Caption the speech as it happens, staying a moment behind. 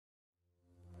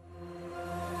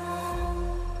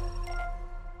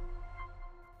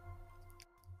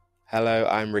Hello,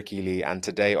 I'm Ricky Lee, and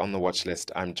today on the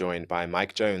Watchlist, I'm joined by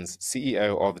Mike Jones,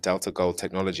 CEO of Delta Gold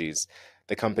Technologies.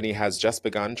 The company has just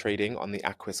begun trading on the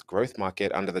Aquis Growth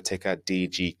Market under the ticker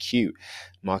DGQ,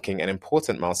 marking an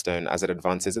important milestone as it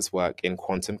advances its work in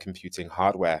quantum computing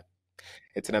hardware.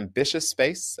 It's an ambitious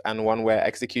space and one where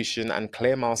execution and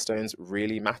clear milestones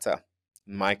really matter.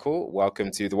 Michael,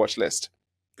 welcome to the Watchlist.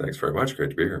 Thanks very much. Great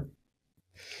to be here.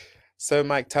 So,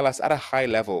 Mike, tell us at a high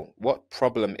level, what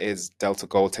problem is Delta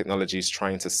Gold Technologies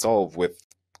trying to solve with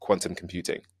quantum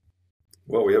computing?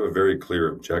 Well, we have a very clear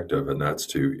objective, and that's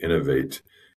to innovate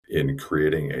in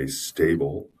creating a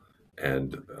stable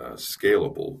and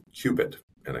scalable qubit.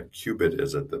 And a qubit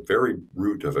is at the very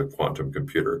root of a quantum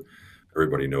computer.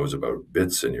 Everybody knows about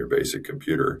bits in your basic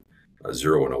computer, a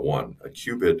 0 and a 1. A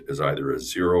qubit is either a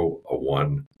 0, a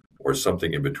 1, or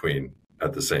something in between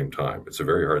at the same time. It's a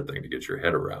very hard thing to get your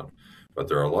head around. But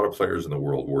there are a lot of players in the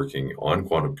world working on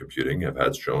quantum computing, have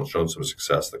had shown some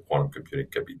success that quantum computing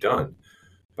can be done.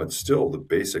 But still, the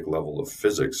basic level of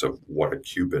physics of what a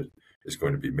qubit is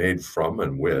going to be made from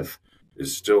and with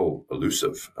is still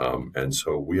elusive. And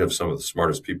so we have some of the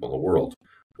smartest people in the world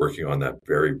working on that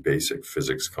very basic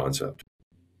physics concept.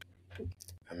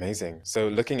 Amazing. So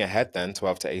looking ahead then,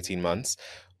 12 to 18 months,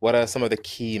 what are some of the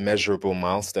key measurable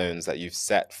milestones that you've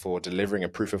set for delivering a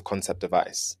proof of concept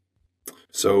device?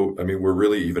 So, I mean, we're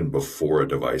really even before a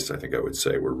device, I think I would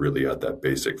say. We're really at that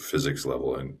basic physics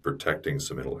level and protecting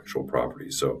some intellectual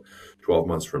property. So 12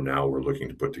 months from now, we're looking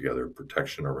to put together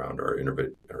protection around our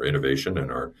innovation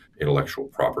and our intellectual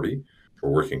property. We're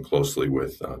working closely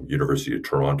with University of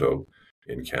Toronto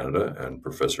in Canada, and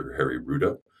Professor Harry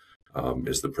Ruda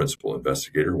is the principal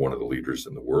investigator, one of the leaders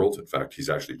in the world. In fact, he's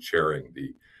actually chairing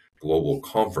the global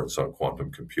conference on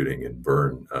quantum computing in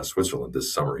Bern, Switzerland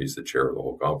this summer. He's the chair of the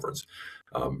whole conference.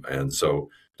 And so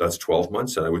that's 12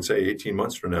 months. And I would say 18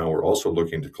 months from now, we're also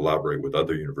looking to collaborate with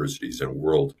other universities and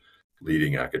world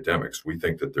leading academics. We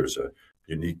think that there's a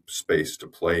unique space to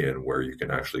play in where you can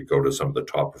actually go to some of the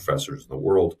top professors in the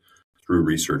world through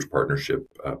research partnership,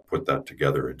 put that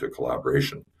together into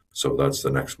collaboration. So that's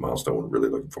the next milestone we're really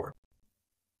looking for.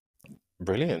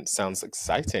 Brilliant. Sounds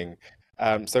exciting.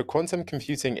 So quantum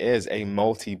computing is a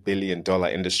multi-billion-dollar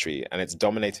industry and it's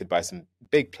dominated by some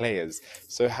big players.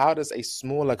 So how does a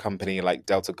smaller company like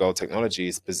Delta Gold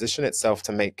Technologies position itself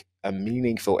to make a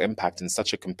meaningful impact in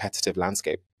such a competitive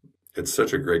landscape? It's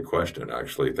such a great question,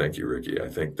 actually. Thank you, Ricky. I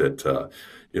think that,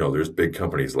 there's big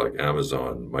companies like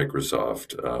Amazon,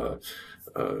 Microsoft,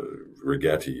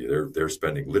 Rigetti. They're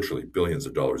spending literally billions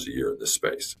of dollars a year in this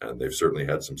space. And they've certainly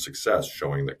had some success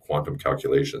showing that quantum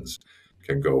calculations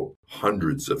can go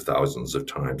hundreds of thousands of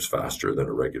times faster than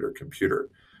a regular computer.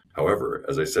 However,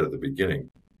 as I said at the beginning,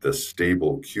 the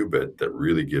stable qubit that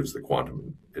really gives the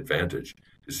quantum advantage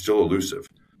is still elusive.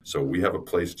 So we have a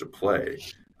place to play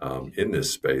in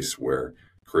this space where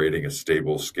creating a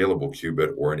stable, scalable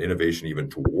qubit or an innovation even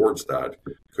towards that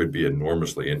could be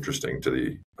enormously interesting to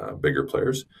the bigger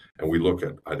players. And we look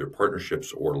at either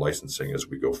partnerships or licensing as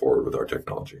we go forward with our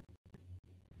technology.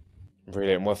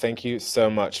 Brilliant. Well, thank you so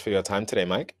much for your time today,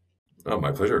 Mike. Oh,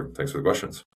 my pleasure. Thanks for the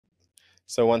questions.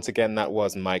 So once again, that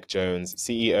was Mike Jones,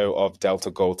 CEO of Delta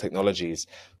Gold Technologies.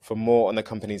 For more on the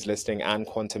company's listing and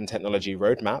quantum technology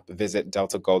roadmap, visit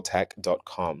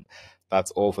deltagoldtech.com.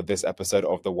 That's all for this episode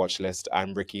of The Watchlist.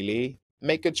 I'm Ricky Lee.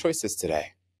 Make good choices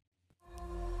today.